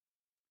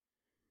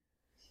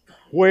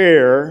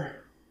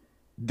Where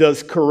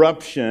does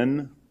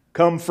corruption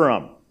come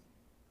from?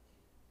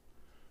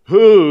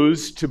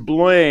 Who's to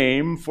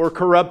blame for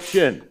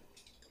corruption?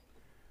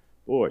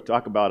 Boy,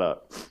 talk about a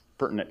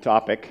pertinent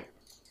topic.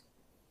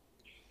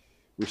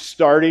 We're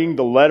starting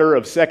the letter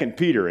of 2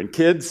 Peter. And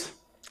kids,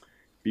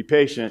 be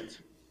patient.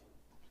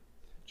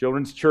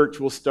 Children's church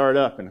will start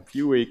up in a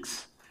few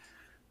weeks.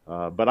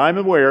 But I'm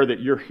aware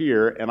that you're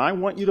here, and I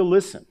want you to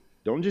listen.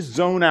 Don't just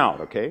zone out,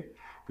 okay?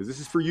 Because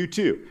this is for you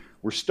too.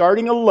 We're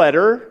starting a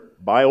letter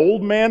by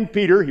old man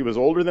Peter. He was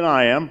older than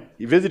I am.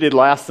 He visited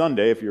last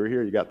Sunday. If you were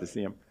here, you got to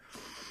see him.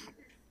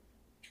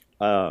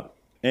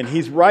 And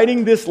he's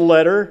writing this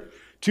letter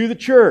to the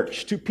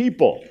church, to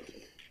people.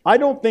 I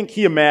don't think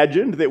he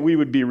imagined that we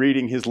would be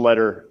reading his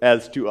letter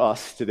as to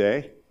us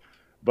today,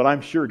 but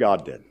I'm sure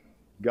God did.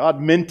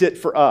 God meant it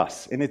for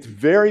us, and it's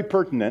very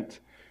pertinent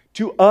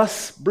to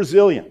us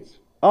Brazilians,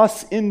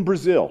 us in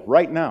Brazil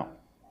right now.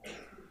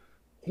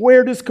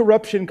 Where does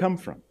corruption come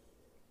from?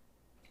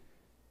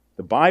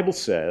 The Bible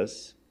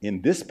says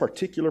in this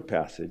particular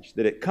passage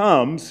that it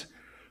comes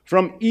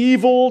from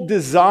evil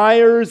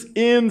desires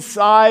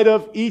inside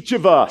of each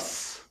of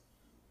us.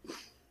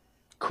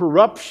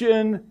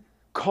 Corruption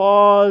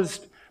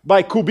caused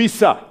by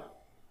cobiça.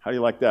 How do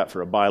you like that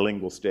for a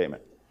bilingual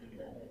statement?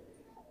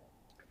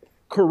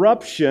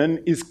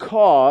 Corruption is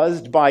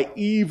caused by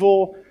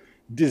evil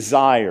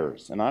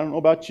desires. And I don't know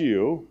about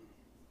you,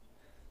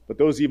 but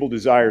those evil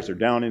desires are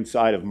down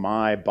inside of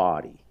my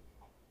body.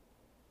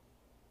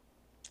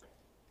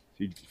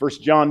 1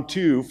 John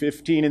 2,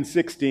 15 and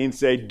 16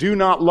 say, "Do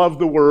not love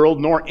the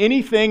world, nor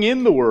anything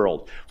in the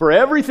world. For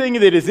everything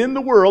that is in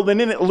the world," and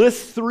then it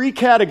lists 3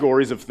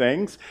 categories of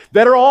things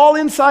that are all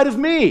inside of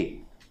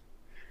me.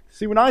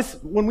 See,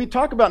 when we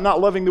talk about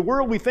not loving the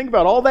world, we think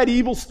about all that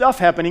evil stuff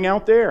happening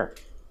out there.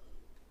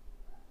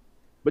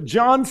 But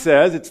John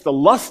says it's the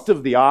lust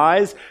of the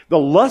eyes, the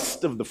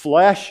lust of the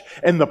flesh,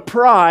 and the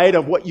pride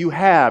of what you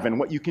have and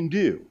what you can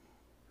do.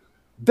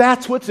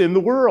 That's what's in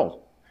the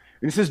world.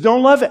 And he says,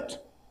 don't love it.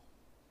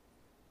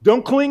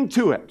 Don't cling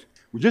to it.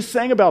 We just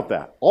sang about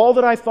that. All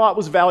that I thought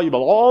was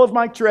valuable, all of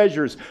my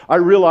treasures, I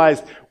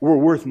realized were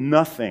worth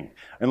nothing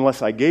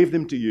unless I gave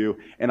them to you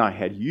and I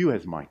had you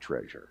as my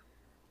treasure.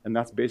 And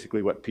that's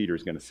basically what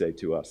Peter's going to say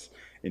to us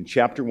in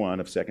chapter 1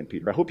 of 2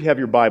 Peter. I hope you have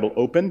your Bible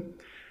open.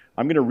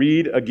 I'm going to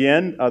read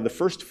again the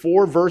first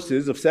 4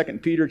 verses of 2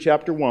 Peter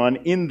chapter 1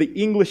 in the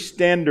English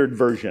Standard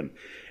Version.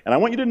 And I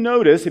want you to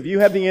notice, if you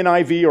have the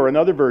NIV or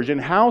another version,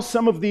 how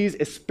some of these,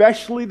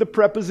 especially the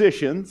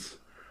prepositions,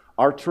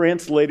 are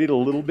translated a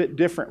little bit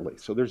differently.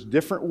 So there's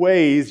different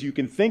ways you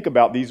can think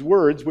about these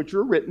words, which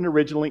were written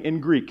originally in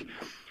Greek.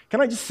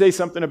 Can I just say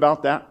something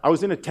about that? I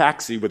was in a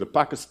taxi with a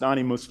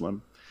Pakistani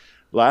Muslim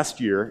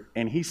last year,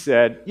 and he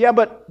said, yeah,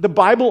 but the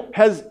Bible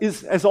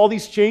has all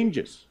these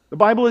changes. The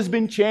Bible has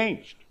been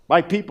changed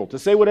by people to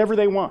say whatever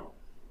they want.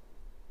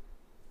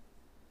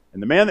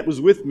 And the man that was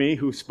with me,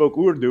 who spoke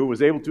Urdu,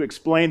 was able to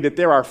explain that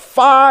there are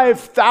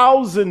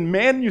 5,000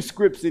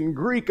 manuscripts in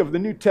Greek of the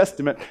New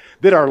Testament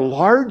that are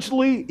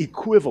largely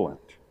equivalent.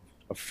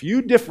 A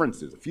few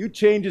differences, a few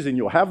changes, and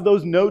you'll have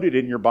those noted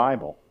in your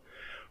Bible.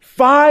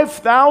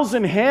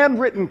 5,000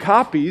 handwritten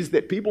copies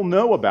that people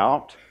know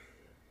about,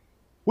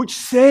 which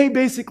say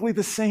basically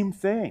the same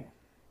thing.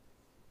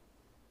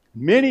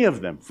 Many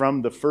of them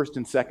from the 1st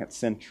and 2nd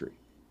century.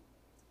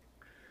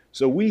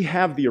 So we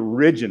have the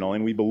original,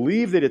 and we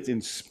believe that it's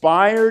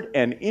inspired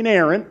and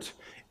inerrant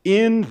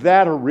in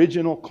that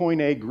original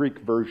Koine Greek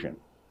version.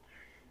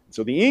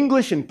 So the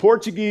English and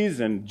Portuguese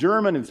and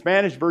German and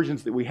Spanish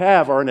versions that we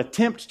have are an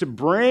attempt to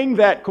bring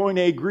that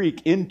Koine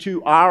Greek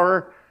into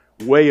our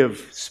way of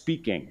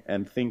speaking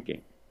and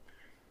thinking.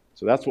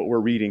 So that's what we're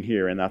reading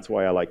here, and that's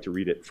why I like to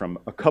read it from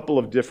a couple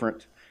of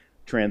different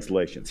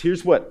translations.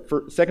 Here's what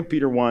 2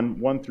 Peter 1,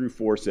 1 through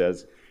 4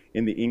 says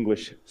in the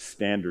English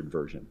Standard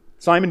Version.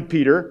 Simon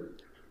Peter,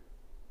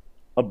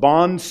 a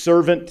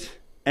bondservant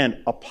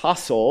and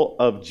apostle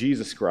of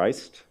Jesus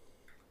Christ,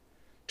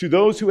 to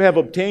those who have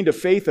obtained a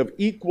faith of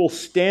equal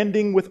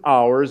standing with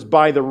ours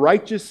by the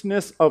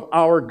righteousness of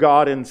our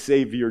God and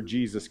Savior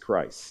Jesus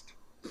Christ.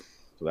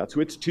 So that's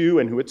who it's to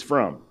and who it's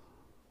from.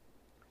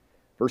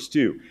 Verse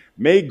 2,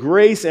 may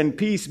grace and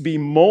peace be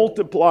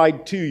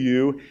multiplied to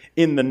you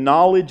in the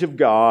knowledge of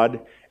God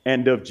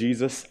and of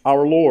Jesus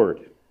our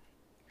Lord.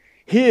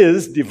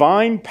 His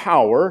divine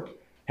power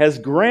has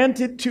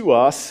granted to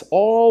us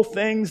all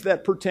things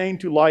that pertain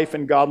to life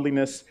and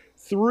godliness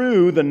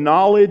through the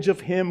knowledge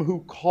of Him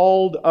who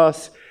called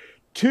us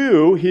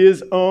to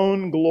His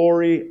own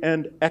glory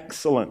and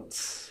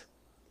excellence,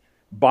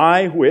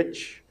 by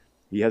which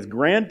He has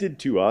granted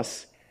to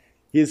us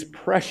His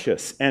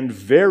precious and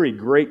very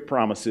great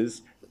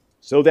promises,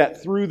 so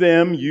that through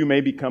them you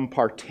may become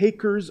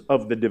partakers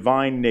of the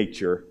divine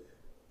nature,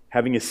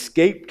 having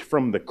escaped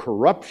from the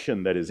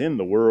corruption that is in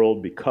the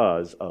world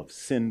because of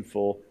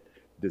sinful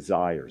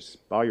desires.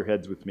 Bow your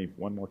heads with me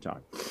one more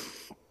time.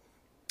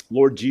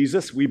 Lord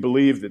Jesus, we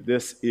believe that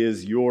this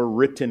is your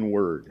written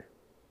word.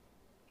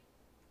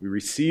 We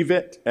receive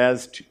it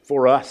as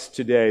for us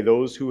today,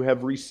 those who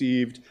have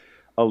received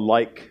a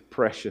like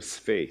precious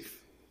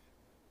faith.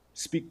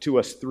 Speak to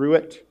us through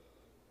it.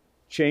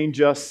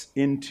 Change us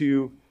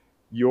into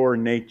your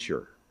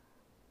nature,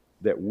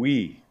 that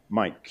we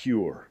might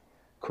cure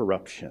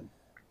corruption.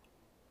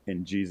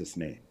 In Jesus'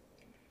 name,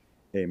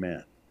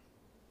 amen.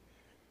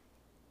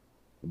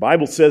 The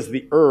Bible says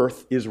the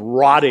earth is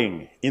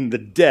rotting in the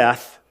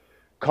death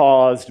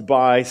caused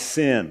by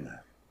sin.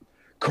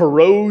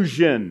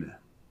 Corrosion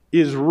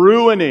is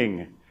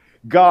ruining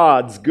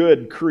God's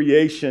good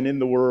creation in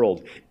the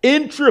world.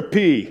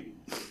 Entropy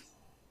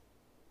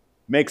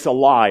makes a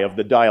lie of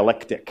the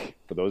dialectic,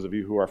 for those of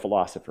you who are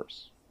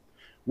philosophers.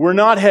 We're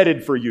not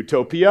headed for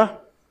utopia.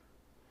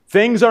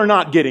 Things are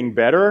not getting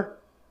better.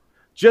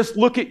 Just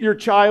look at your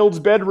child's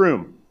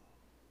bedroom.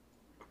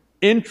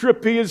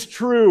 Entropy is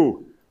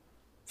true.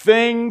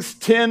 Things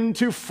tend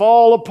to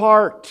fall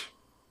apart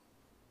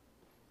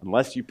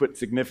unless you put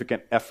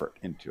significant effort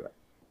into it.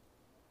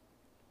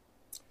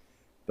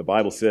 The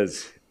Bible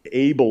says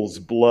Abel's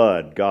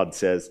blood, God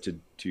says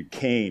to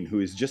Cain, who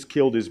has just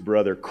killed his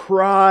brother,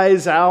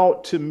 cries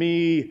out to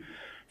me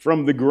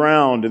from the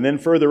ground. And then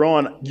further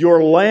on,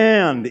 your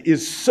land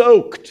is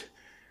soaked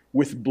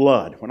with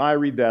blood. When I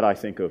read that, I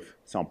think of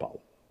São Paulo.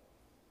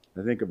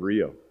 I think of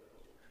Rio.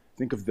 I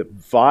think of the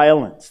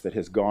violence that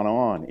has gone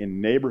on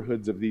in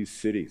neighborhoods of these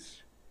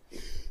cities.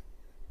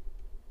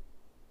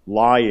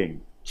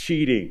 Lying,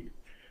 cheating,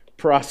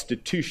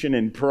 prostitution,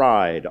 and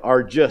pride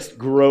are just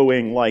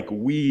growing like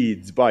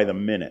weeds by the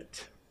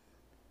minute.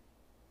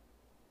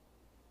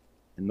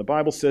 And the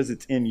Bible says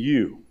it's in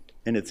you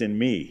and it's in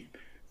me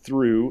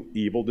through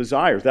evil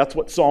desires. That's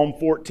what Psalm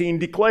 14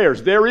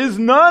 declares. There is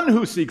none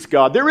who seeks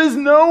God. There is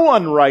no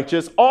one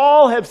righteous.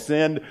 All have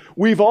sinned.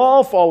 We've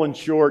all fallen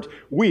short.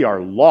 We are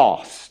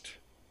lost.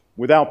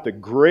 Without the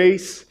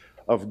grace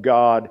of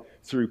God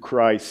through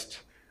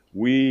Christ,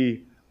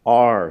 we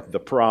are the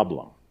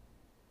problem.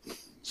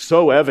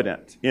 So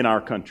evident in our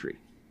country.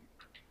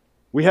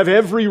 We have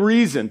every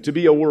reason to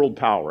be a world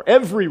power.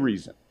 Every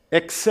reason.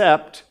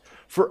 Except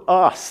for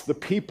us, the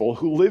people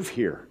who live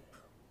here.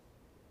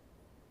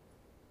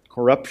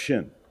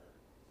 Corruption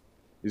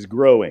is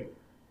growing.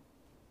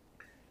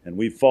 And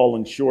we've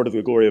fallen short of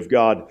the glory of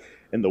God,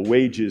 and the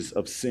wages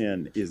of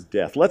sin is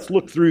death. Let's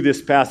look through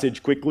this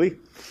passage quickly.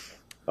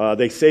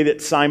 They say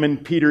that Simon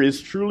Peter is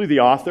truly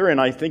the author,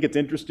 and I think it's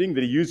interesting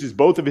that he uses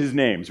both of his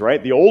names,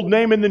 right? The old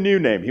name and the new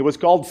name. He was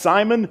called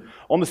Simon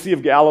on the Sea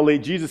of Galilee.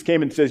 Jesus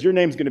came and says, your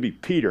name's going to be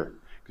Peter,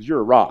 because you're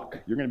a rock.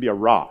 You're going to be a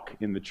rock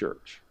in the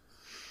church.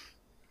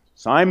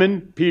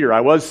 Simon Peter.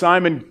 I was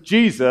Simon.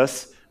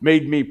 Jesus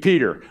made me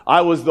Peter.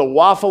 I was the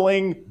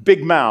waffling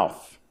big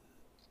mouth.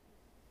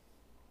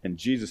 And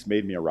Jesus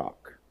made me a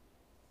rock.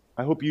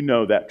 I hope you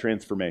know that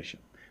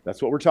transformation.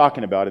 That's what we're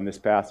talking about in this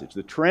passage.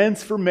 The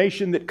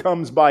transformation that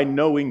comes by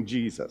knowing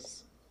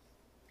Jesus.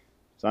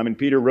 Simon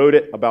Peter wrote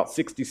it about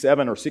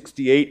 67 or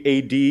 68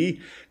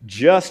 AD,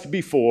 just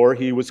before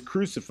he was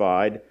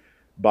crucified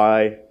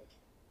by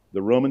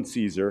the Roman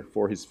Caesar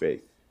for his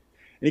faith.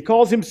 And he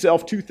calls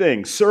himself two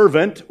things: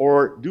 servant,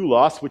 or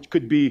doulos, which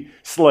could be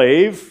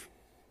slave,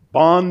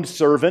 bond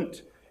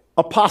servant,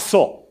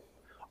 apostle.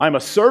 I'm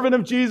a servant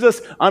of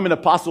Jesus. I'm an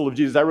apostle of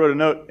Jesus. I wrote a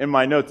note in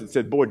my notes that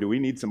said, boy, do we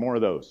need some more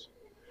of those.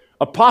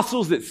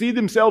 Apostles that see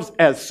themselves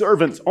as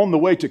servants on the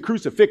way to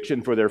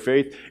crucifixion for their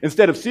faith,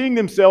 instead of seeing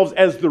themselves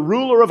as the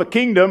ruler of a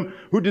kingdom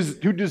who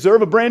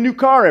deserve a brand new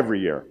car every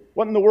year.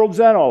 What in the world is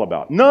that all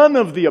about? None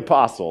of the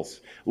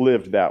apostles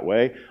lived that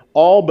way.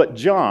 All but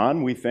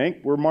John, we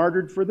think, were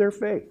martyred for their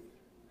faith.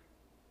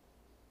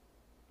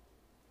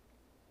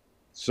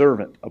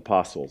 Servant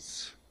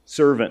apostles.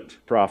 Servant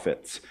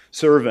prophets,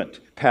 servant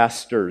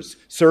pastors,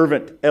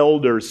 servant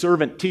elders,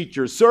 servant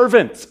teachers,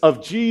 servants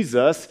of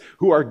Jesus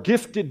who are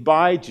gifted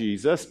by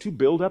Jesus to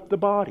build up the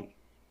body.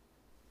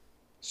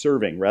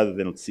 Serving rather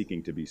than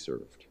seeking to be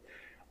served.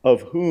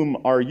 Of whom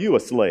are you a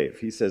slave?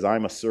 He says,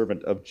 I'm a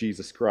servant of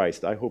Jesus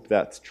Christ. I hope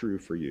that's true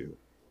for you.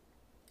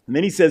 And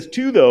then he says,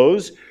 to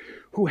those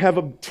who have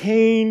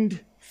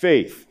obtained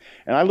faith.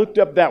 And I looked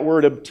up that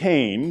word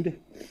obtained.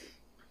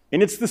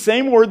 And it's the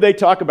same word they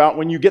talk about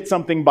when you get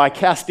something by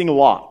casting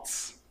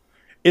lots.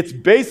 It's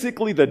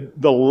basically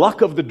the luck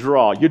of the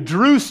draw. You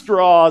drew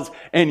straws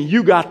and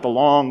you got the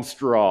long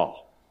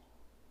straw.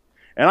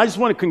 And I just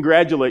want to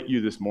congratulate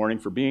you this morning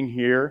for being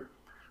here,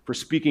 for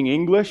speaking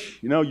English.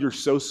 You know, you're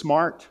so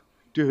smart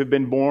to have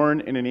been born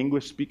in an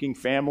English-speaking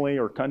family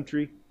or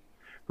country.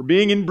 For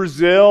being in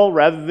Brazil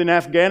rather than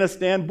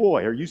Afghanistan,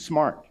 boy, are you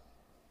smart.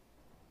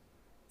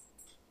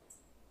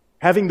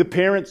 Having the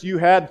parents you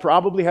had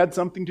probably had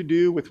something to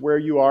do with where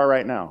you are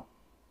right now.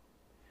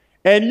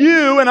 And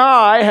you and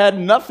I had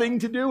nothing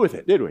to do with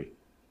it, did we?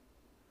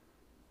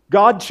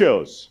 God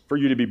chose for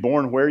you to be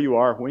born where you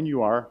are, when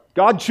you are.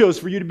 God chose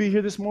for you to be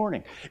here this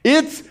morning.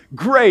 It's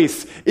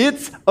grace.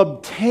 It's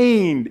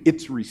obtained.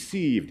 It's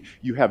received.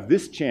 You have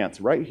this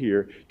chance right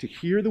here to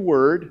hear the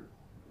word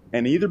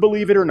and either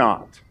believe it or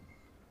not.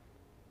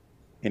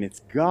 And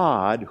it's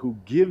God who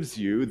gives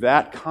you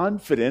that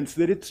confidence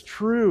that it's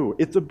true.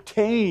 It's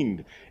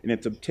obtained. And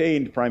it's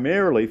obtained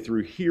primarily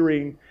through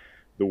hearing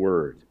the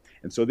word.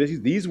 And so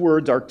these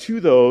words are to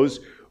those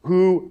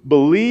who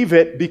believe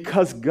it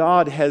because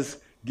God has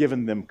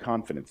given them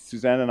confidence.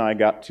 Suzanne and I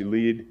got to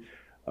lead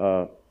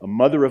a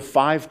mother of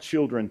 5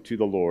 children to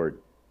the Lord.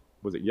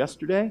 Was it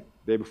yesterday?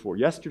 Day before?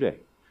 Yesterday.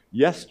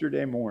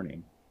 Yesterday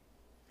morning.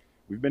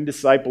 We've been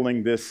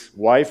discipling this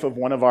wife of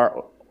one of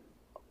our,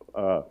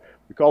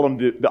 we call them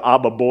the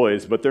Abba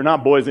boys, but they're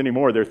not boys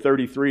anymore. They're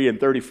 33 and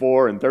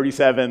 34 and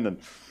 37. And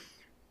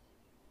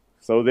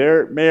so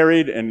they're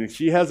married, and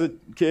she has a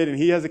kid, and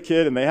he has a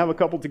kid, and they have a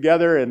couple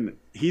together, and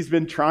he's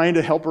been trying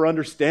to help her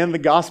understand the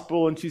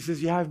gospel, and she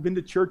says, yeah, I've been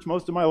to church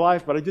most of my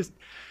life, but I just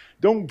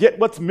don't get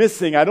what's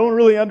missing. I don't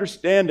really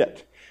understand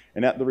it.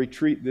 And at the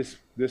retreat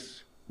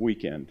this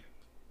weekend,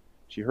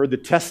 she heard the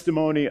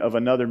testimony of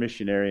another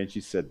missionary, and she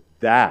said,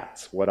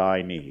 that's what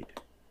I need.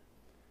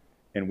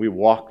 And we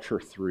walked her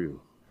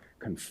through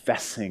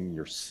confessing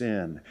your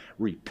sin,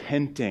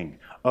 repenting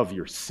of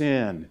your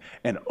sin,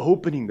 and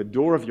opening the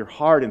door of your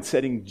heart and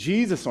setting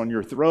Jesus on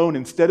your throne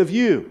instead of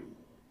you.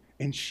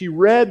 And she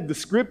read the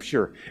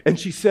scripture, and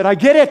she said, I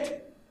get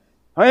it.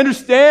 I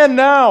understand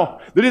now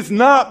that it's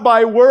not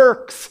by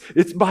works.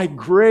 It's by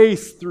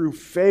grace through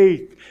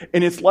faith.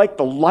 And it's like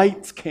the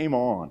lights came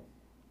on.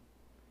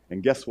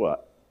 And guess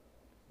what?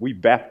 We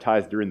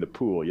baptized her in the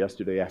pool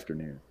yesterday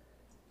afternoon.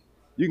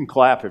 You can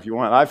clap if you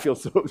want. I feel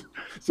so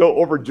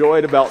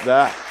overjoyed about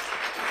that.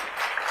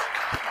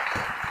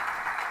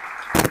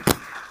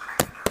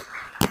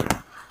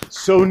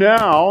 So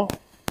now,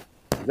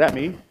 is that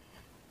me?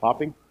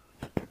 Popping?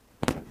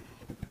 I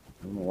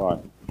don't know why.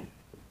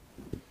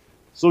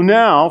 So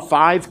now,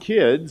 5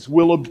 kids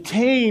will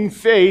obtain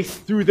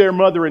faith through their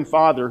mother and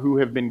father who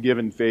have been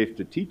given faith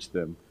to teach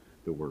them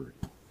the word.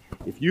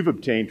 If you've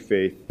obtained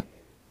faith,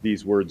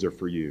 these words are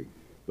for you.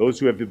 Those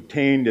who have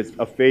obtained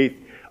a faith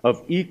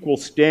of equal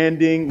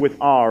standing with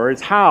ours.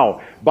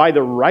 How? By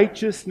the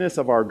righteousness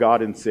of our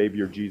God and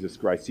Savior, Jesus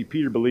Christ. See,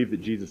 Peter believed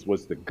that Jesus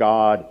was the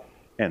God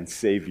and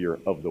Savior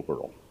of the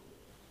world.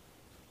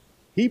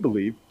 He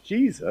believed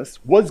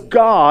Jesus was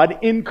God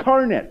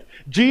incarnate.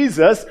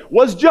 Jesus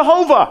was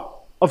Jehovah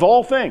of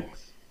all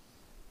things.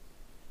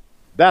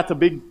 That's a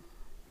big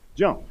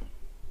jump.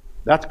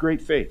 That's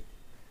great faith.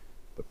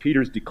 But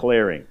Peter's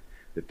declaring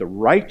that the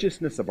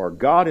righteousness of our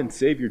God and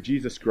Savior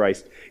Jesus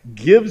Christ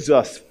gives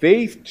us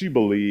faith to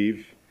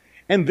believe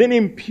and then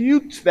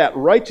imputes that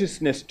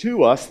righteousness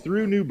to us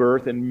through new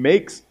birth and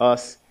makes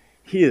us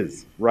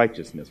His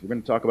righteousness. We're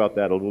going to talk about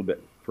that a little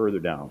bit further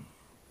down.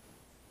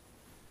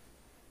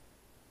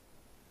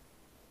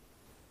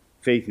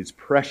 Faith is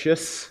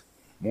precious,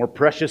 more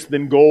precious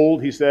than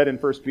gold, he said in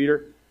 1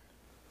 Peter.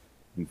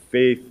 And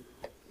faith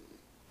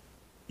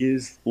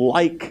is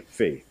like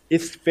faith.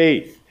 It's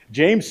faith.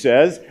 James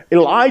says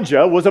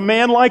Elijah was a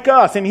man like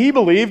us, and he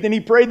believed and he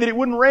prayed that it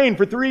wouldn't rain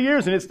for 3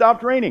 years, and it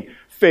stopped raining.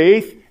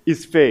 Faith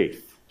is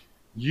faith.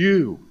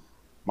 You,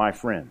 my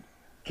friend,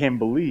 can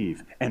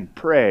believe and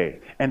pray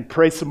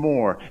some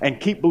more and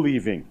keep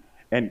believing.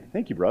 And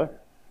thank you, brother.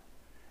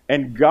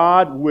 And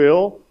God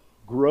will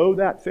grow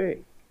that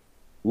faith.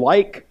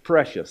 Like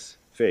precious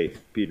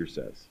faith, Peter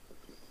says.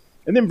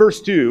 And then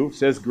verse 2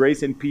 says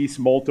grace and peace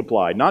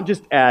multiplied. Not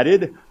just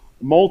added,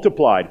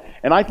 multiplied.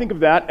 And I think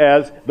of that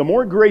as the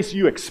more grace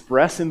you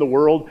express in the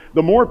world,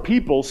 the more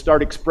people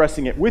start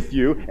expressing it with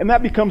you, and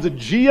that becomes a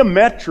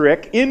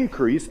geometric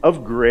increase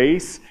of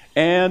grace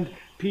and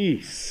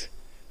peace.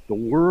 The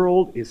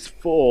world is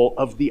full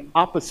of the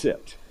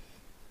opposite.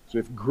 So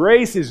if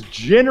grace is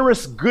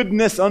generous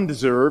goodness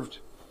undeserved,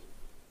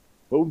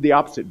 what would the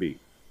opposite be?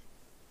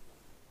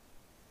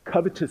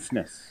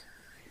 Covetousness,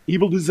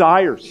 evil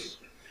desires,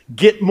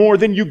 get more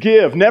than you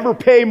give, never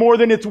pay more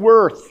than it's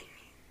worth.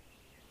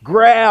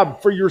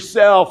 Grab for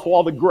yourself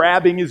while the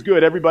grabbing is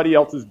good. Everybody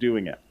else is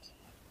doing it.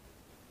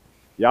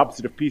 The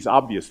opposite of peace,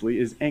 obviously,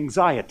 is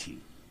anxiety,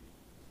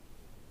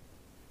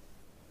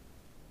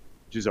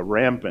 which is a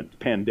rampant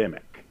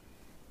pandemic.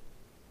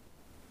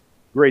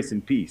 Grace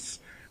and peace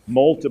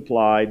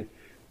multiplied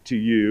to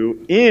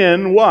you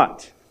in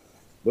what?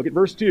 Look at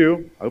verse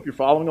 2. I hope you're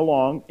following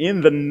along. In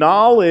the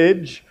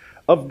knowledge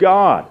of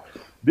God.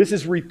 This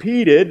is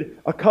repeated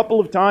a couple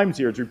of times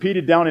here. It's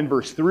repeated down in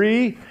verse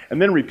 3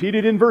 and then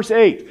repeated in verse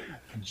 8.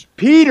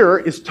 Peter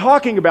is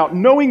talking about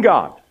knowing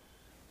God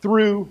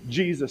through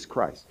Jesus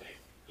Christ.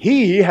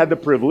 He had the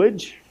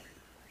privilege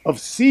of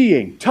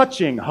seeing,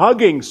 touching,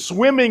 hugging,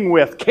 swimming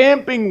with,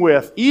 camping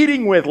with,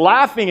 eating with,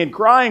 laughing and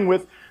crying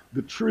with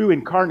the true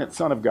incarnate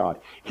Son of God.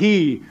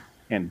 He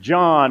and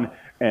John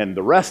and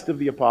the rest of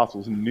the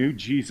apostles knew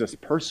Jesus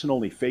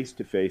personally, face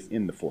to face,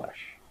 in the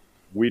flesh.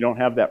 We don't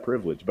have that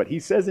privilege. But he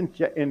says in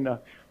 1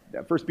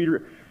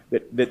 Peter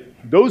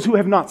that those who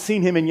have not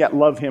seen him and yet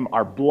love him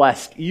are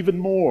blessed even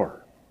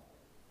more.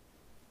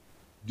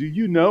 Do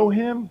you know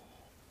him?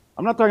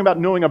 I'm not talking about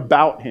knowing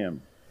about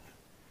him.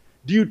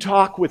 Do you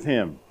talk with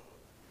him?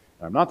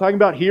 I'm not talking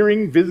about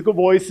hearing physical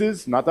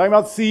voices. I'm not talking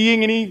about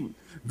seeing any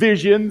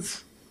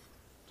visions.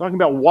 I'm Talking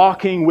about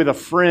walking with a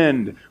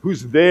friend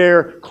who's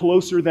there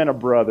closer than a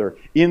brother,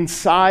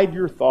 inside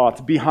your thoughts,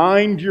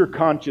 behind your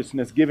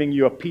consciousness, giving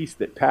you a peace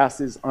that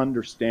passes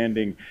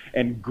understanding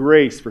and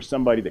grace for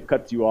somebody that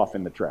cuts you off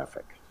in the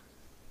traffic.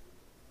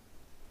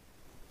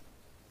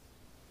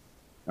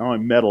 Now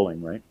I'm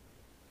meddling, right?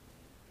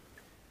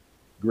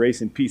 Grace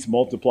and peace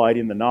multiplied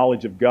in the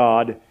knowledge of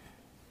God,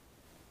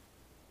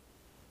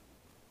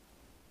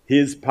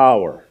 His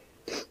power.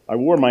 I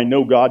wore my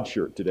No God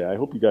shirt today. I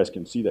hope you guys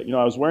can see that. You know,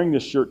 I was wearing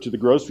this shirt to the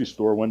grocery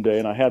store one day,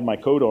 and I had my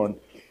coat on,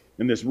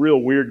 and this real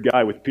weird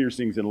guy with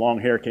piercings and long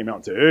hair came out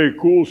and said, "Hey,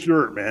 cool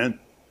shirt, man."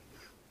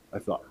 I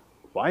thought,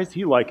 why is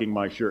he liking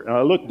my shirt? And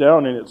I looked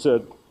down, and it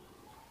said,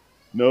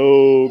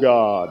 "No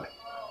God."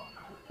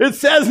 It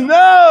says,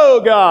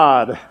 "No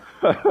God."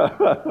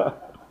 So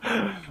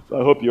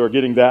I hope you are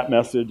getting that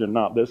message and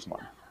not this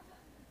one.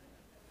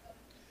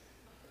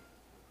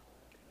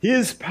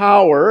 His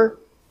power,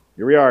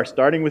 here we are,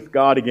 starting with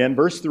God again.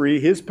 Verse 3,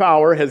 His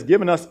power has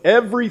given us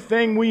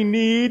everything we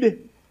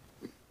need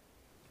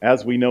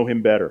as we know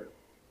Him better.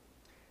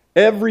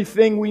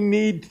 Everything we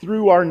need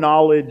through our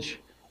knowledge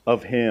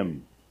of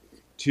Him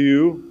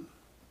to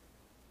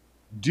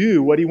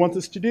do what He wants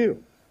us to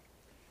do.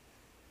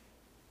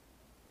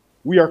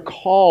 We are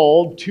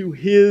called to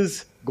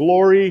His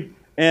glory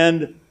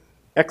and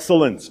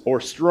excellence,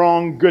 or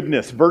strong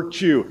goodness,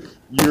 virtue.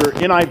 Your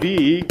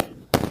NIV,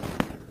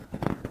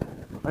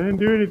 I didn't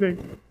do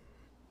anything.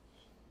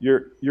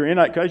 Your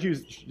NIV, can I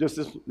use just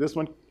this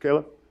one,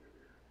 Caleb?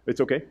 It's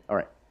okay? All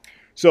right.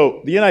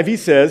 So the NIV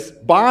says,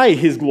 by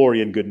His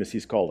glory and goodness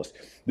He's called us.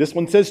 This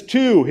one says,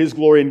 to His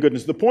glory and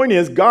goodness. The point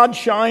is, God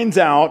shines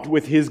out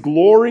with His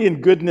glory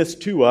and goodness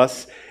to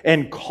us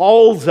and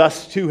calls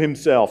us to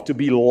Himself, to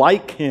be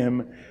like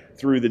Him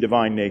through the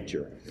divine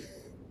nature.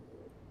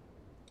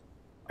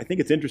 I think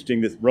it's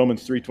interesting that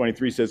Romans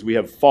 3:23 says we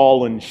have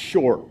fallen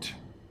short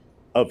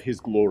of His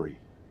glory.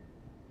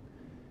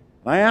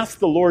 I asked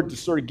the Lord to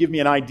sort of give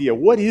me an idea.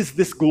 What is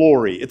this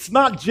glory? It's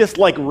not just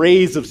like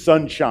rays of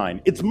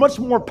sunshine. It's much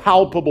more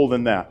palpable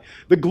than that.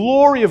 The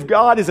glory of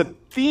God is a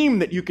theme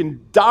that you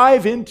can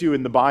dive into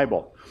in the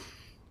Bible.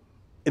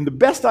 And the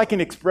best I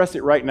can express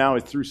it right now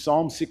is through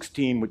Psalm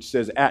 16, which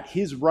says, at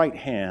His right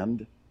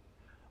hand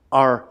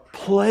are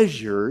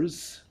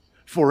pleasures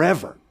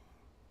forever,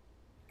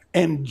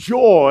 and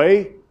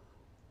joy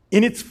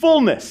in its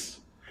fullness.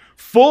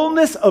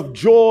 Fullness of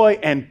joy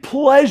and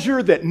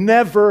pleasure that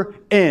never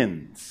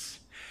ends.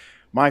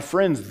 My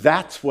friends,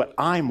 that's what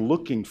I'm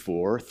looking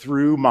for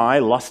through my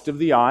lust of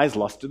the eyes,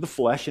 lust of the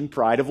flesh, and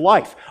pride of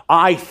life.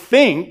 I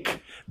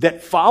think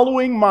that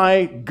following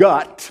my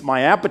gut, my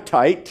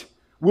appetite,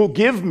 will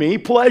give me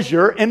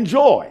pleasure and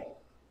joy.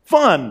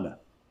 Fun.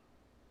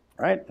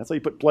 Right? That's how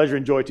you put pleasure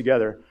and joy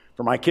together.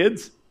 For my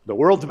kids, the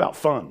world's about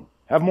fun.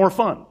 Have more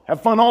fun.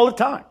 Have fun all the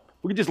time.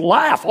 We could just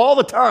laugh all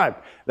the time.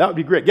 That would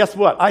be great. Guess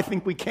what? I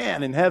think we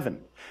can in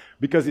heaven,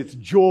 because it's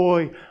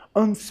joy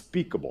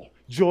unspeakable,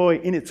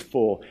 joy in its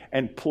full,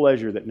 and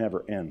pleasure that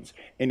never ends.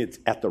 And it's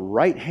at the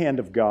right hand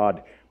of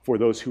God for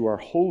those who are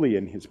holy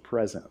in His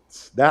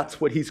presence. That's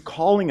what He's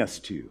calling us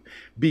to.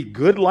 Be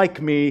good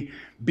like me,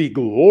 be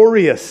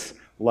glorious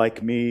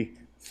like me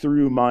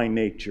through my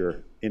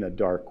nature in a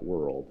dark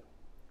world.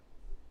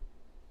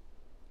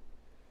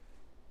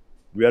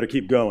 We ought to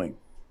keep going.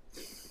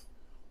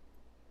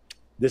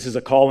 This is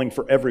a calling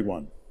for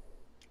everyone.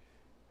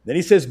 Then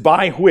he says,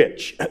 by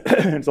which.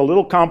 It's a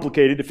little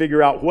complicated to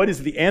figure out what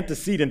is the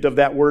antecedent of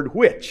that word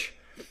which.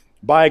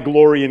 By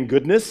glory and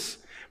goodness,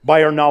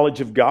 by our knowledge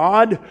of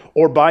God,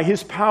 or by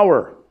His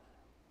power.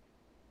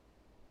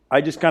 I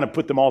just kind of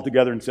put them all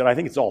together and said, I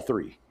think it's all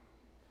three.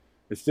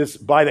 It's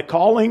just by the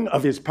calling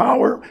of His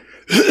power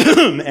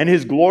and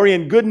His glory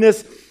and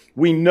goodness,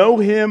 we know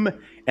Him,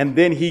 and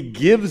then He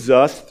gives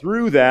us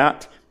through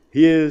that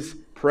His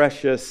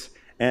precious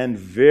and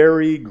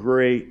very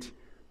great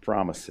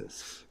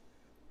promises.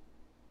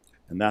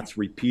 And that's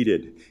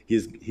repeated.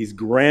 He's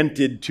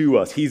granted to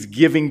us. He's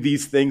giving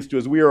these things to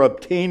us. We are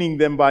obtaining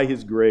them by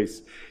His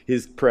grace,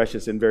 His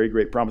precious and very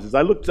great promises.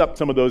 I looked up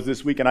some of those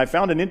this week, and I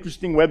found an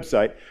interesting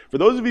website. For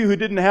those of you who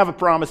didn't have a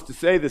promise to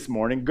say this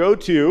morning, go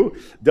to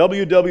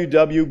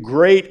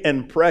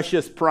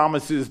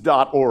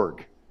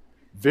www.greatandpreciouspromises.org.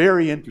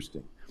 Very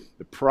interesting.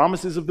 The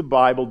promises of the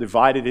Bible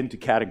divided into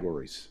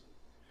categories.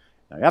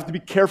 Now, you have to be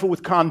careful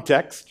with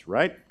context,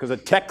 right? Because a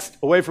text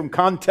away from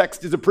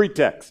context is a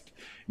pretext.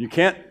 You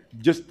can't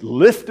just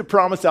lift a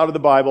promise out of the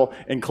Bible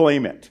and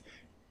claim it.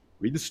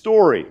 Read the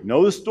story,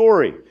 know the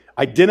story,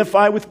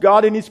 identify with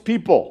God and His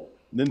people,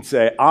 and then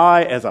say,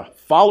 I, as a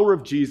follower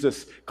of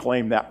Jesus,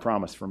 claim that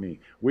promise for me.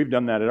 We've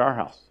done that at our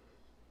house.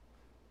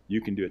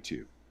 You can do it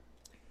too.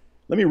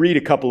 Let me read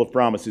a couple of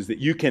promises that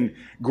you can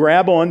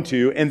grab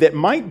onto and that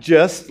might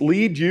just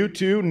lead you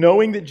to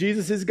knowing that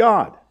Jesus is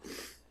God.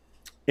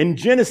 In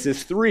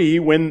Genesis 3,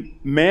 when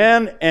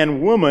man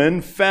and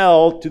woman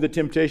fell to the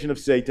temptation of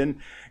Satan,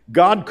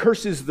 God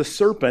curses the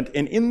serpent,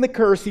 and in the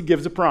curse He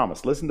gives a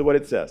promise. Listen to what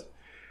it says.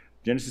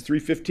 Genesis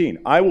 3:15,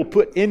 I will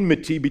put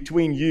enmity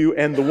between you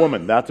and the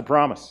woman. That's a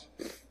promise.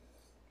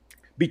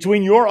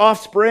 between your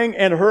offspring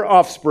and her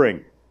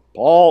offspring.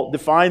 Paul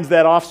defines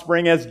that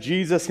offspring as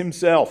Jesus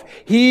himself.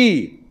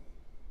 He,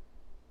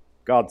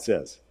 God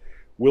says,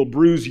 will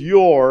bruise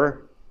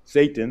your,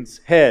 Satan's,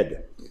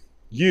 head.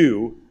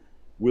 You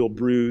will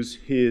bruise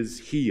his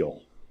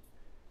heel.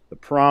 The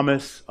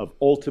promise of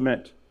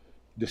ultimate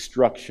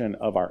destruction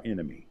of our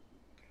enemy.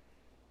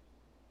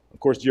 Of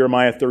course,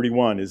 Jeremiah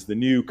 31 is the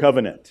new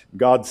covenant.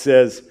 God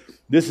says,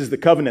 "This is the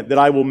covenant that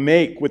I will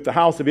make with the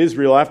house of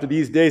Israel after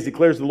these days,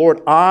 declares the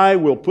Lord. I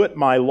will put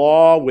my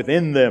law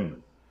within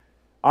them.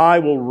 I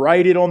will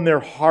write it on their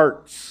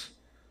hearts.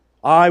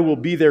 I will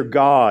be their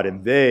God,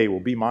 and they will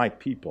be my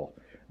people.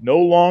 No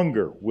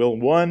longer will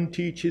one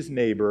teach his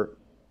neighbor,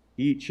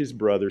 each his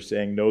brother,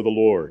 saying, 'Know the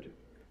Lord.'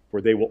 For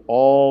they will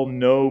all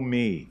know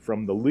me,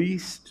 from the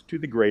least to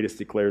the greatest,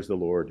 declares the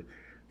Lord.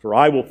 For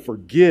I will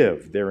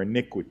forgive their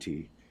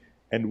iniquity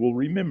and will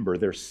remember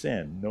their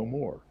sin no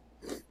more."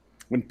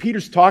 When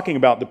Peter's talking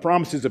about the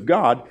promises of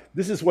God,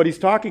 this is what he's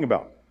talking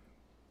about.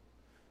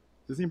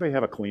 Does anybody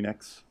have a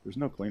Kleenex? There's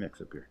no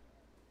Kleenex up here.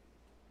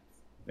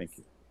 Thank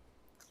you.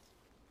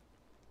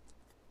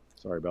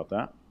 Sorry about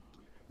that.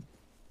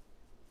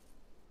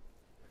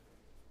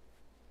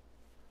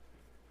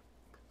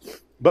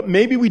 But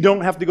maybe we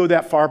don't have to go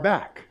that far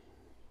back.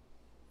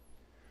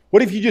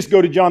 What if you just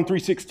go to John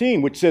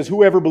 3:16, which says,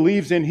 "Whoever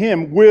believes in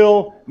him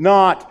will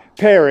not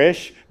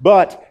perish,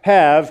 but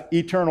have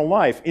eternal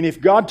life." And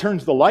if God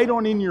turns the light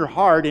on in your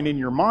heart and in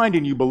your mind,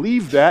 and you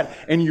believe that,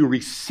 and you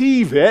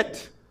receive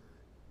it,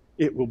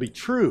 it will be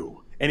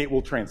true, and it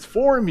will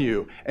transform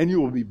you, and you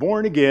will be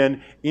born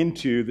again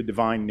into the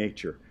divine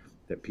nature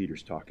that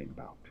Peter's talking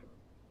about.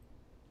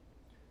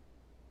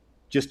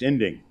 Just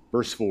ending,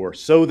 verse 4,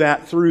 "So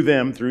that through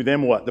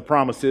them what? The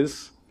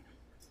promises,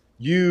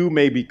 you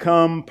may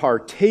become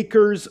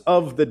partakers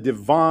of the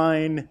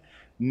divine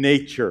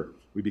nature."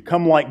 We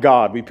become like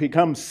God. We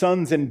become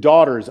sons and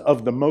daughters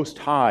of the Most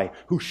High,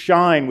 who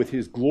shine with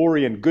his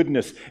glory and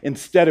goodness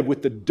instead of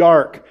with the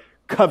dark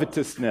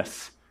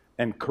covetousness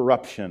and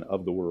corruption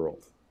of the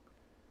world.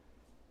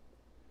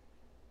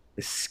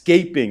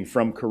 Escaping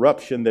from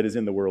corruption that is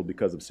in the world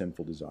because of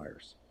sinful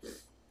desires.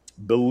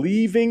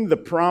 Believing the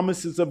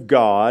promises of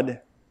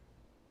God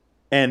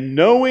and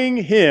knowing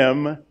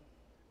him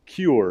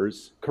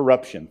cures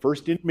corruption,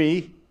 first in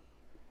me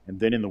and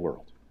then in the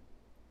world.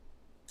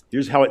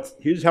 Here's how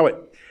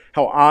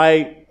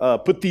I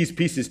put these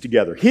pieces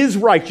together. His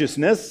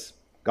righteousness,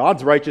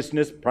 God's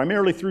righteousness,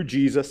 primarily through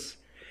Jesus,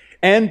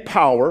 and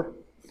power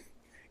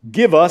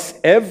give us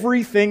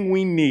everything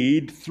we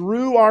need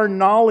through our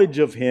knowledge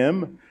of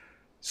him,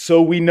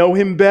 so we know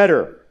him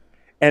better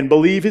and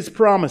believe his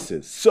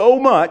promises so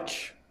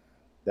much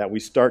that we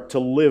start to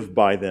live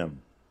by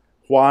them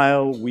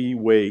while we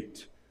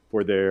wait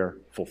for their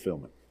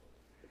fulfillment.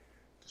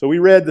 So we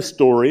read the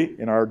story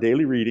in our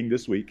daily reading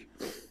this week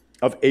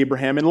of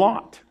Abraham and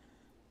Lot.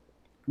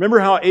 Remember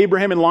how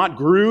Abraham and Lot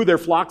grew, their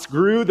flocks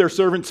grew, their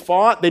servants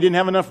fought, they didn't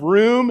have enough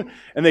room,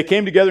 and they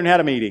came together and had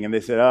a meeting, and they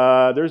said,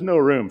 there's no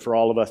room for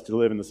all of us to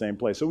live in the same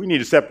place, so we need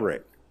to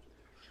separate.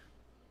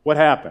 What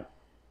happened?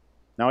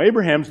 Now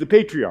Abraham's the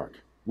patriarch.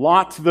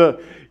 Lot's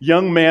the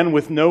young man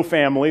with no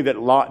family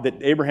that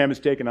Abraham has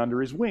taken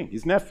under his wing,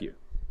 his nephew.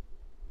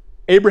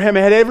 Abraham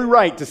had every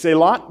right to say,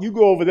 "Lot, you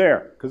go over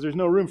there, because there's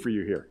no room for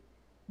you here."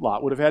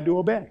 Lot would have had to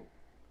obey.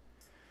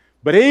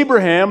 But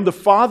Abraham, the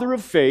father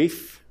of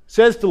faith,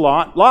 says to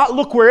Lot, "Lot,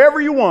 look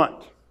wherever you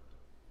want.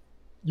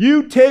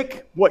 You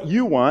take what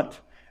you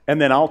want,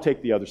 and then I'll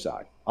take the other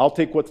side. I'll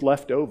take what's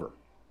left over."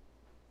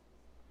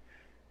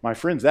 My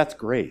friends, that's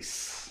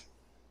grace.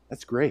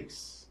 That's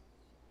grace.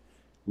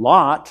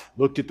 Lot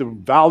looked at the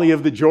valley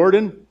of the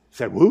Jordan,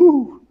 said,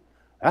 "Woo,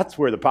 that's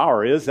where the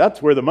power is.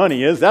 That's where the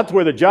money is. That's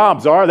where the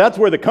jobs are. That's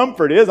where the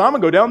comfort is. I'm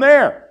going to go down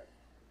there."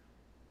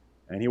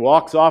 And he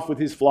walks off with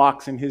his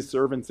flocks and his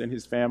servants and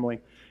his family,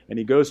 and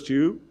he goes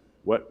to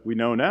what we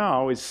know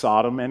now is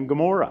Sodom and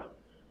Gomorrah.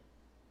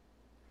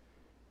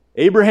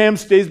 Abraham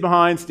stays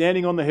behind,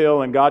 standing on the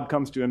hill, and God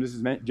comes to him. This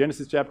is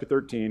Genesis chapter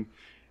 13.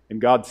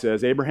 And God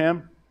says,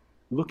 "Abraham,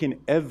 look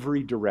in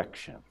every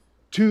direction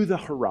to the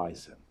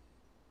horizon."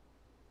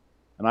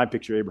 And I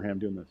picture Abraham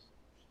doing this.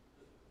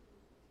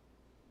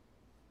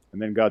 And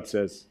then God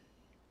says,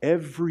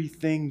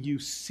 "Everything you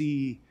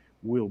see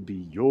will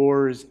be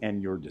yours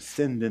and your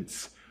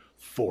descendants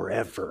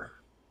forever."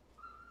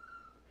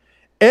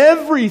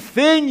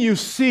 Everything you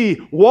see,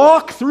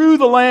 walk through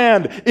the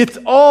land. It's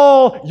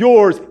all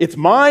yours. It's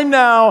mine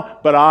now,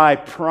 but I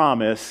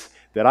promise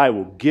that I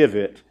will give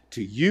it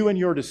to you and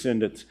your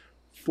descendants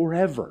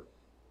forever.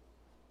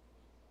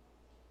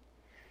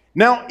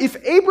 Now, if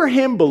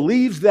Abraham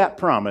believes that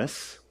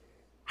promise,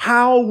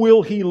 how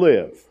will he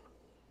live?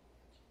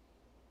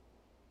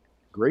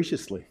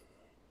 Graciously.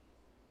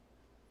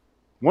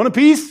 Want a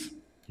piece?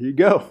 Here you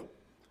go.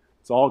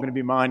 It's all going to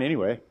be mine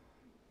anyway.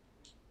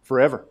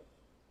 Forever.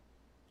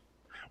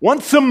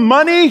 Want some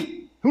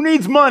money? Who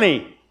needs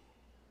money?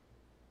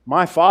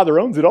 My Father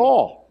owns it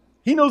all.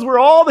 He knows where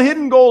all the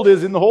hidden gold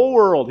is in the whole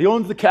world. He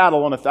owns the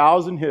cattle on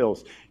 1,000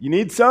 hills. You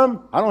need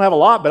some? I don't have a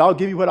lot, but I'll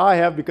give you what I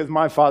have because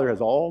my Father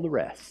has all the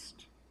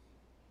rest.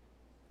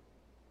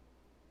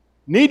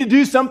 Need to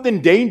do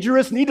something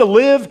dangerous? Need to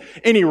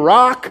live in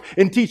Iraq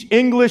and teach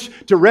English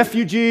to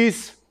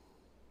refugees?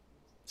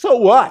 So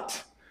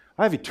what?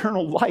 I have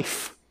eternal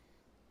life.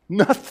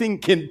 Nothing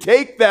can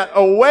take that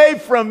away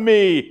from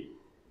me.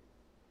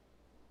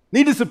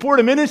 Need to support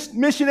a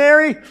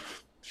missionary?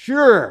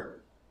 Sure.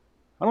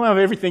 I don't have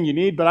everything you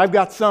need, but I've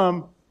got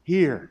some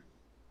here.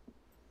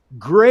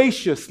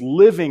 Gracious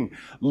living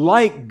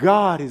like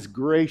God is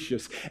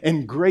gracious,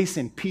 and grace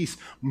and peace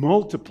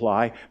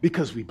multiply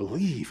because we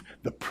believe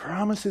the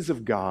promises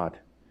of God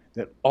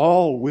that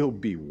all will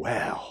be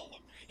well.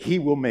 He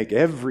will make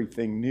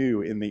everything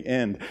new in the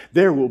end.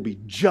 There will be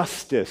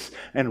justice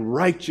and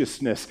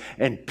righteousness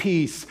and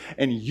peace,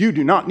 and you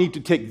do not need to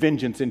take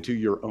vengeance into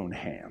your own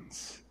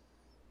hands.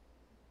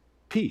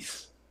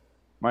 Peace,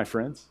 my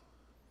friends.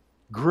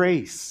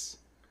 Grace.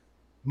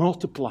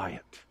 Multiply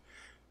it.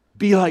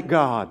 Be like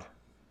God,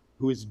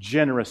 who is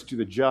generous to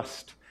the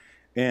just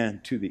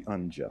and to the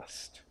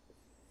unjust.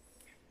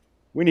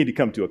 We need to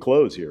come to a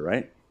close here,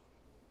 right?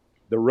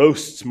 The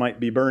roasts might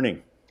be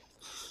burning.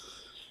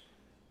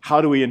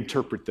 How do we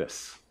interpret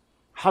this?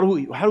 How do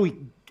we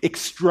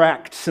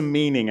extract some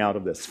meaning out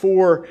of this?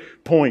 4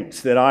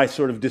 points that I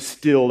sort of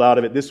distilled out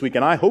of it this week,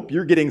 and I hope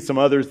you're getting some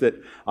others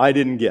that I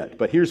didn't get.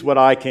 But here's what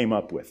I came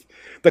up with.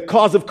 The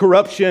cause of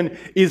corruption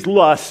is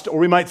lust, or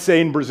we might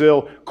say in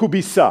Brazil,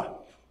 cobiça.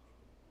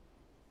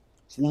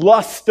 It's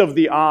lust of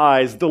the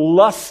eyes, the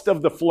lust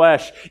of the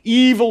flesh,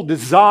 evil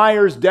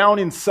desires down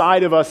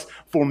inside of us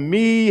for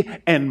me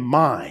and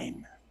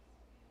mine.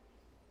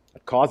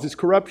 It causes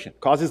corruption,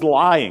 causes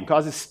lying,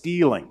 causes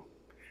stealing.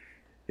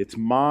 It's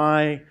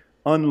my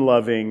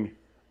unloving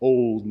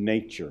old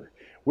nature,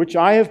 which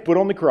I have put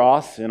on the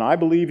cross and I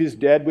believe is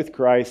dead with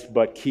Christ,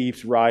 but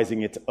keeps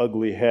rising its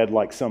ugly head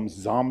like some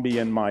zombie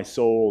in my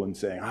soul and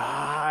saying,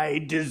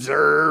 I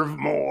deserve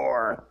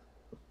more.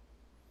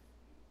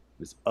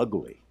 It's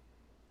ugly.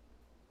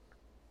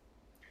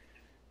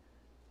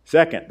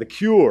 Second, the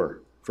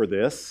cure for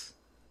this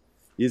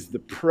is the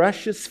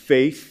precious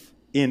faith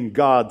in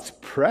God's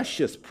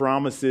precious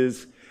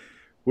promises,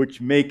 which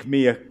make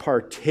me a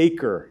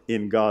partaker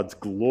in God's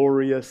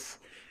glorious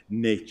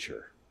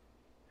nature.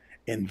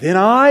 And then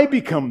I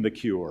become the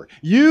cure.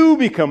 You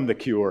become the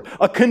cure.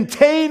 A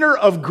container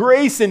of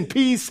grace and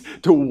peace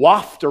to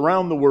waft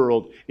around the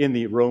world in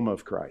the aroma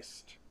of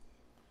Christ.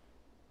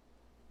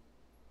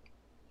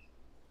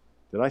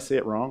 Did I say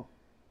it wrong?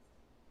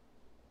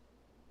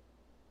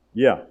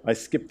 Yeah, I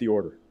skipped the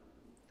order.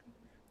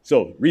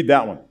 So, read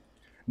that one.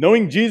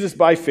 Knowing Jesus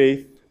by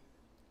faith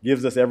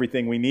gives us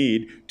everything we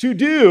need to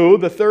do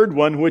the third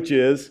one, which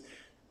is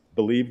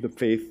believe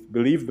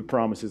the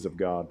promises of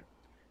God,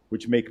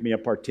 which make me a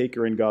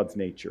partaker in God's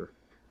nature.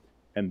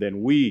 And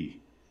then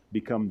we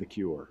become the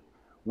cure.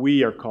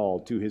 We are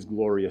called to His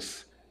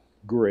glorious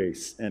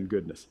grace and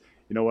goodness.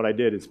 You know what I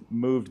did is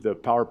moved the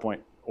PowerPoint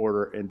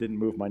order and didn't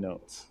move my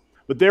notes.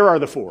 But there are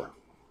the 4.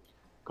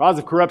 Cause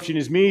of corruption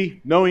is me.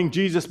 Knowing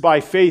Jesus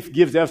by faith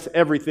gives us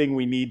everything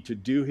we need to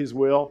do His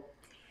will.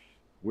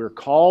 We're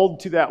called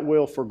to that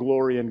will for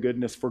glory and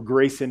goodness, for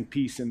grace and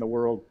peace in the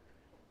world.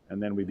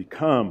 And then we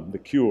become the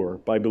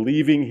cure by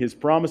believing His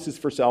promises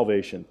for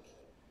salvation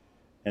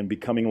and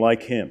becoming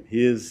like Him.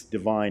 His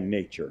divine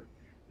nature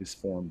is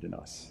formed in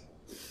us.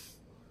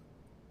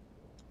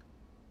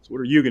 So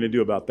what are you going to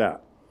do about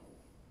that?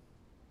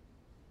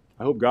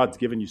 I hope God's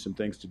given you some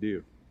things to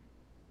do.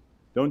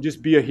 Don't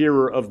just be a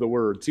hearer of the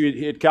word.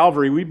 See, at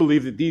Calvary, we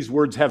believe that these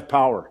words have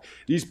power.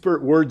 These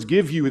words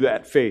give you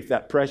that faith,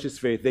 that precious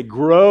faith. They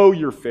grow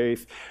your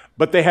faith,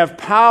 but they have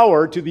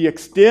power to the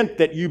extent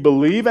that you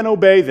believe and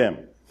obey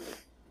them.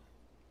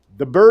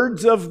 The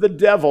birds of the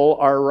devil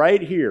are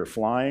right here,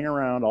 flying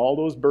around, all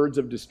those birds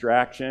of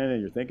distraction, and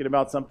you're thinking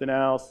about something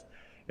else,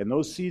 and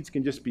those seeds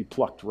can just be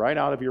plucked right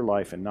out of your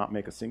life and not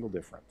make a single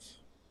difference.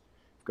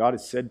 If God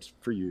has said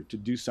for you to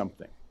do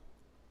something,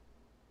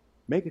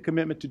 make a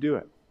commitment to do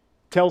it.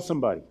 Tell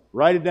somebody.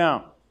 Write it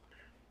down.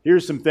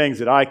 Here's some things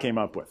that I came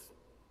up with.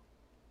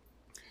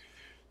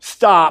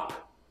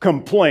 Stop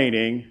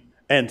complaining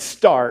and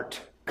start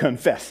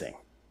confessing.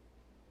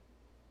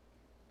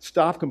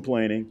 Stop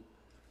complaining,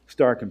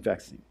 start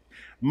confessing.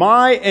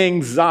 My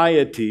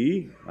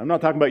anxiety, I'm not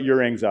talking about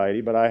your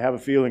anxiety, but I have a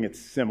feeling it's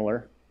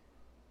similar,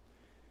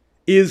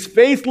 is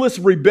faithless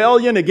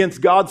rebellion against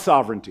God's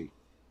sovereignty.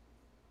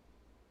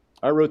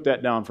 I wrote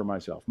that down for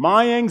myself.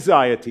 My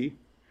anxiety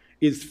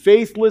is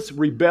faithless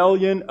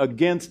rebellion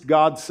against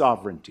God's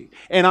sovereignty.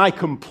 And I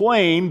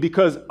complain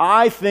because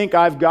I think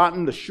I've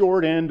gotten the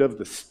short end of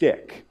the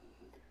stick.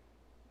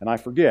 And I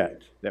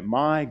forget that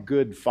my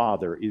good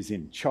Father is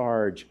in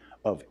charge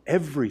of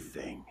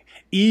everything,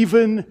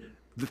 even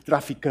the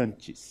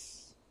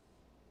traficantes,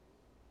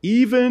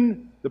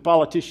 even the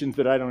politicians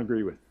that I don't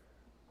agree with.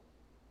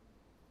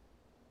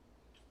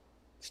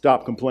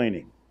 Stop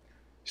complaining.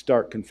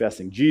 Start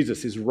confessing.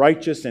 Jesus is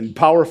righteous and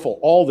powerful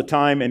all the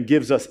time and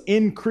gives us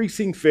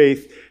increasing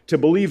faith to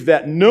believe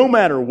that no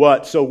matter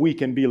what, so we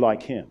can be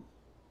like him.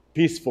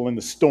 Peaceful in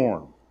the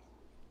storm,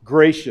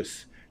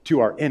 gracious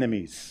to our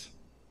enemies.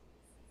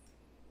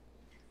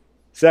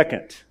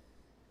 Second,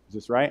 is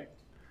this right?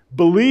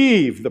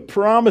 Believe the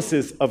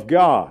promises of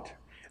God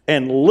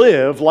and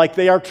live like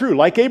they are true,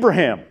 like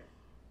Abraham.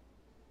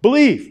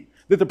 Believe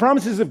that the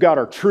promises of God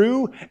are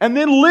true and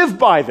then live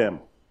by them.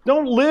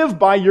 Don't live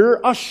by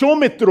your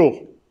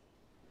ashometro.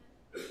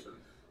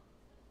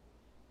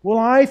 Well,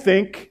 I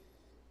think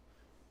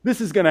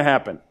this is going to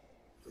happen.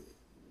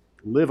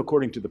 Live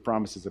according to the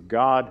promises of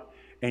God,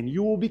 and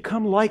you will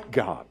become like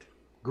God,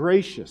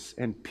 gracious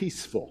and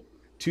peaceful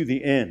to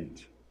the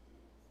end.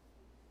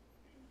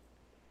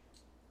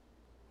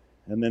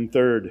 And then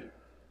third,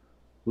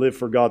 live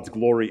for God's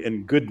glory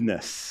and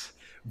goodness,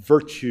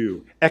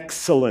 virtue,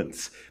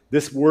 excellence.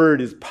 This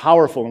word is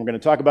powerful, and we're going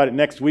to talk about it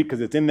next week because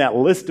it's in that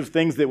list of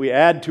things that we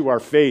add to our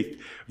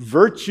faith.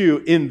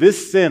 Virtue, in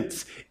this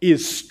sense,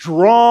 is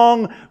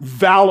strong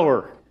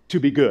valor to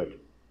be good.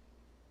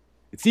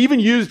 It's even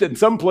used in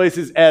some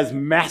places as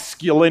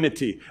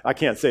masculinity. I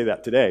can't say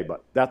that today,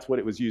 but that's what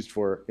it was used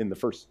for in the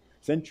first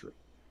century.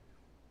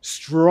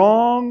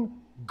 Strong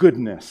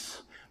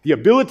goodness, the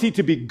ability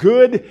to be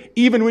good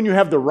even when you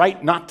have the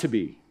right not to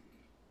be.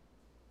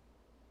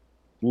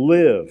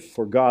 Live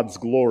for God's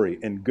glory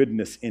and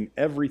goodness in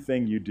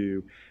everything you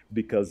do,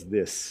 because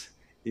this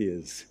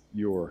is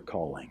your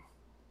calling.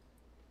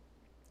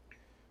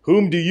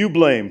 Whom do you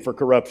blame for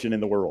corruption in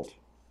the world?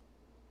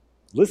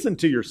 Listen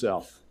to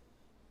yourself.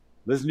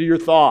 Listen to your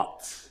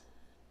thoughts.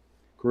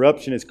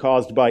 Corruption is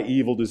caused by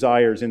evil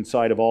desires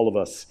inside of all of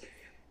us,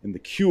 and the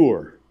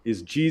cure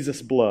is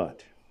Jesus'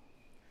 blood.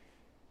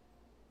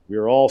 We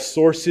are all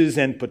sources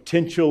and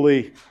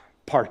potentially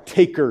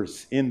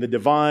partakers in the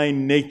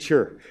divine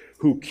nature,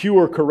 who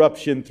cure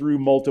corruption through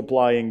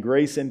multiplying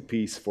grace and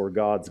peace for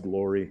God's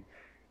glory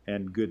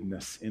and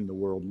goodness in the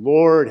world.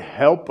 Lord,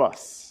 help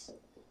us.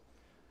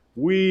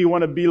 We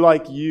want to be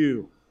like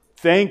you.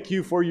 Thank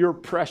you for your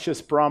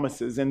precious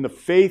promises and the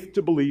faith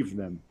to believe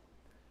them.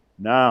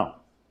 Now,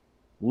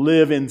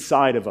 live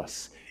inside of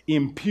us.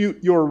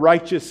 Impute your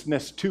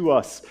righteousness to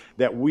us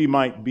that we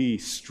might be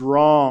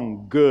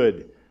strong,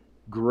 good,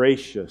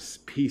 gracious,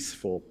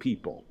 peaceful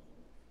people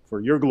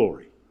for your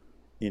glory.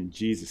 In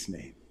Jesus'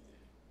 name.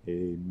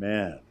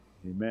 Amen.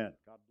 Amen.